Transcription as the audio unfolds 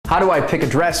How do I pick a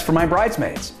dress for my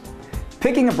bridesmaids?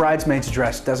 Picking a bridesmaid's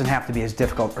dress doesn't have to be as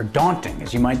difficult or daunting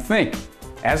as you might think.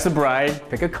 As the bride,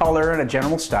 pick a color and a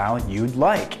general style you'd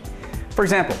like. For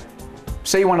example,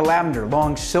 say you want a lavender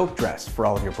long silk dress for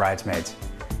all of your bridesmaids.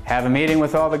 Have a meeting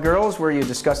with all the girls where you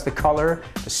discuss the color,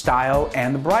 the style,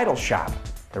 and the bridal shop.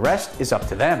 The rest is up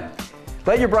to them.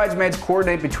 Let your bridesmaids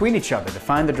coordinate between each other to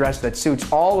find the dress that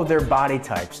suits all of their body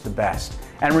types the best.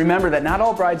 And remember that not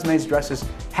all bridesmaids' dresses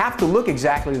have to look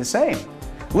exactly the same.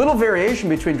 Little variation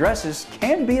between dresses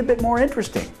can be a bit more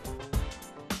interesting.